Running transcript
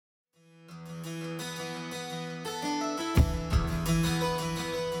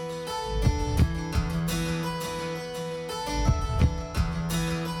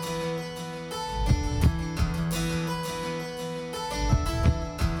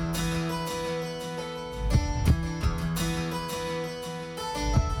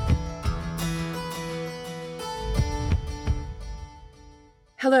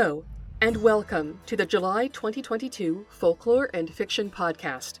Hello, and welcome to the July 2022 Folklore and Fiction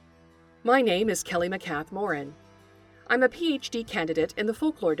Podcast. My name is Kelly McCath-Morin. I'm a PhD candidate in the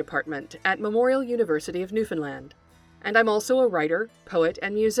Folklore Department at Memorial University of Newfoundland, and I'm also a writer, poet,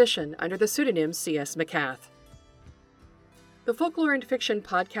 and musician under the pseudonym C.S. McCath. The Folklore and Fiction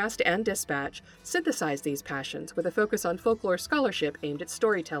Podcast and Dispatch synthesize these passions with a focus on folklore scholarship aimed at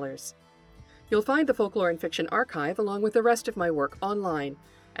storytellers. You'll find the Folklore and Fiction archive along with the rest of my work online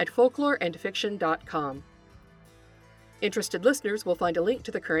at folkloreandfiction.com. Interested listeners will find a link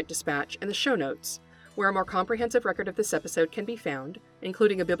to the current dispatch in the show notes, where a more comprehensive record of this episode can be found,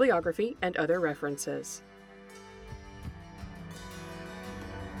 including a bibliography and other references.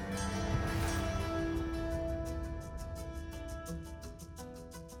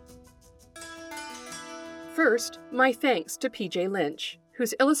 First, my thanks to P.J. Lynch,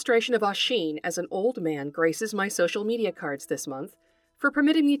 whose illustration of Usheens as an old man graces my social media cards this month, for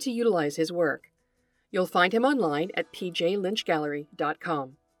permitting me to utilize his work. You'll find him online at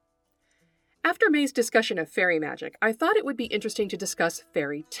pjlynchgallery.com. After May's discussion of fairy magic, I thought it would be interesting to discuss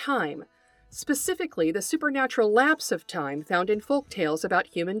fairy time, specifically the supernatural lapse of time found in folk tales about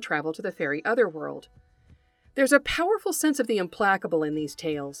human travel to the fairy otherworld. There's a powerful sense of the implacable in these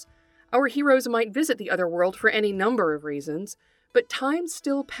tales. Our heroes might visit the otherworld for any number of reasons, but time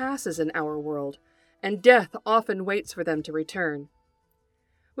still passes in our world, and death often waits for them to return.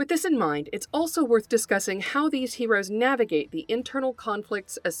 With this in mind, it's also worth discussing how these heroes navigate the internal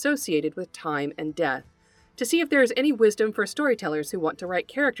conflicts associated with time and death, to see if there is any wisdom for storytellers who want to write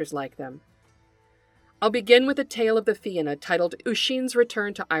characters like them. I'll begin with a tale of the Fianna titled Usheens'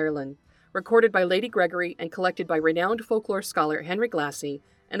 Return to Ireland, recorded by Lady Gregory and collected by renowned folklore scholar Henry Glassy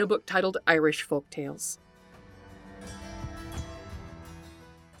in a book titled Irish Folk Tales.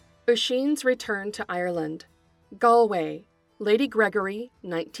 Usheens' Return to Ireland, Galway, Lady Gregory,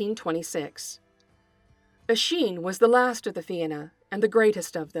 1926. Usheen was the last of the Fianna, and the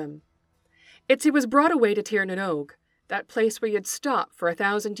greatest of them. He was brought away to Tir na Nog, that place where you'd stop for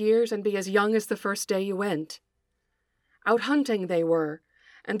 1,000 years and be as young as the first day you went. Out hunting they were,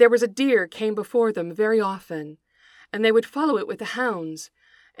 and there was a deer came before them very often, and they would follow it with the hounds,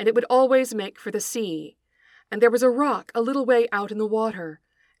 and it would always make for the sea, and there was a rock a little way out in the water,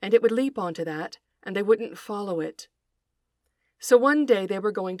 and it would leap onto that, and they wouldn't follow it. So one day they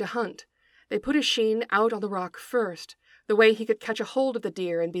were going to hunt. They put Usheen out on the rock first, the way he could catch a hold of the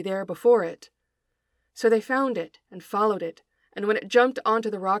deer and be there before it. So they found it and followed it, and when it jumped onto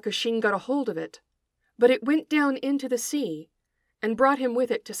the rock, Usheen got a hold of it. But it went down into the sea, and brought him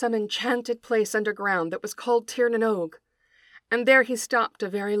with it to some enchanted place underground that was called Tir na Nog, and there he stopped a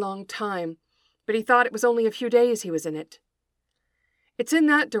very long time, but he thought it was only a few days he was in it. It's in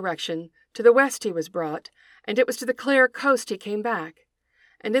that direction, to the west he was brought, and it was to the Clare coast he came back.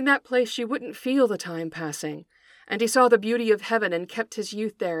 And in that place you wouldn't feel the time passing, and he saw the beauty of heaven and kept his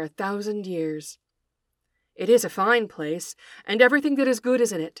youth there 1,000 years. It is a fine place, and everything that is good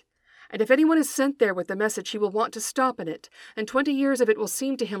is in it, and if anyone is sent there with the message he will want to stop in it, and 20 years of it will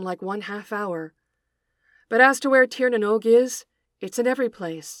seem to him like 1/2 hour. But as to where Tir na Nog is, it's in every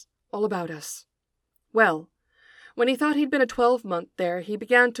place, all about us. Well, when he thought he'd been a 12-month there, he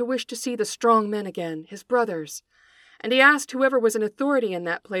began to wish to see the strong men again, his brothers, and he asked whoever was in authority in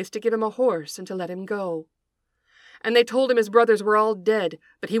that place to give him a horse and to let him go. And they told him his brothers were all dead,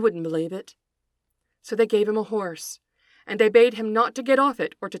 but he wouldn't believe it. So they gave him a horse, and they bade him not to get off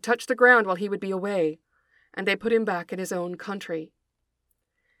it or to touch the ground while he would be away, and they put him back in his own country.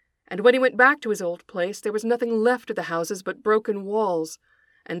 And when he went back to his old place, there was nothing left of the houses but broken walls,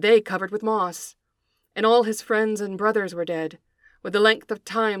 and they covered with moss. And all his friends and brothers were dead, with the length of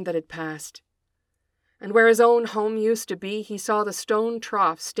time that had passed. And where his own home used to be, he saw the stone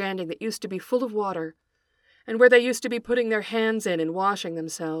trough standing that used to be full of water, and where they used to be putting their hands in and washing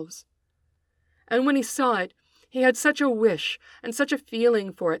themselves. And when he saw it, he had such a wish and such a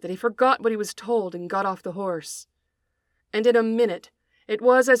feeling for it that he forgot what he was told and got off the horse. And in a minute, it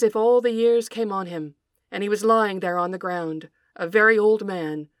was as if all the years came on him, and he was lying there on the ground, a very old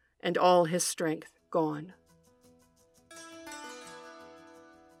man, and all his strength gone.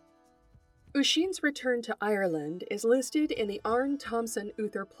 Usheens' Return to Ireland is listed in the Arne Thompson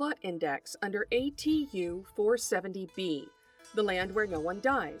Uther Plot Index under ATU 470b, the land where no one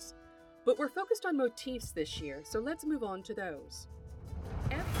dies. But we're focused on motifs this year, so let's move on to those.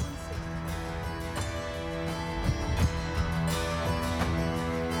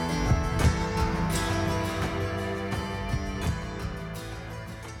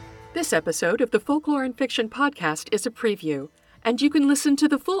 This episode of the Folklore and Fiction Podcast is a preview, and you can listen to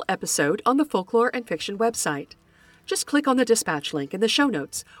the full episode on the Folklore and Fiction website. Just click on the dispatch link in the show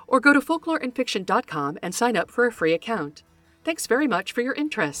notes or go to folkloreandfiction.com and sign up for a free account. Thanks very much for your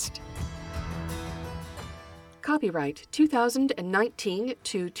interest. Copyright 2019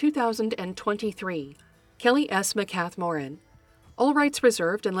 to 2023. Kelly S. McCath Morin. All rights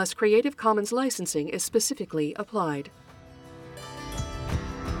reserved unless Creative Commons licensing is specifically applied.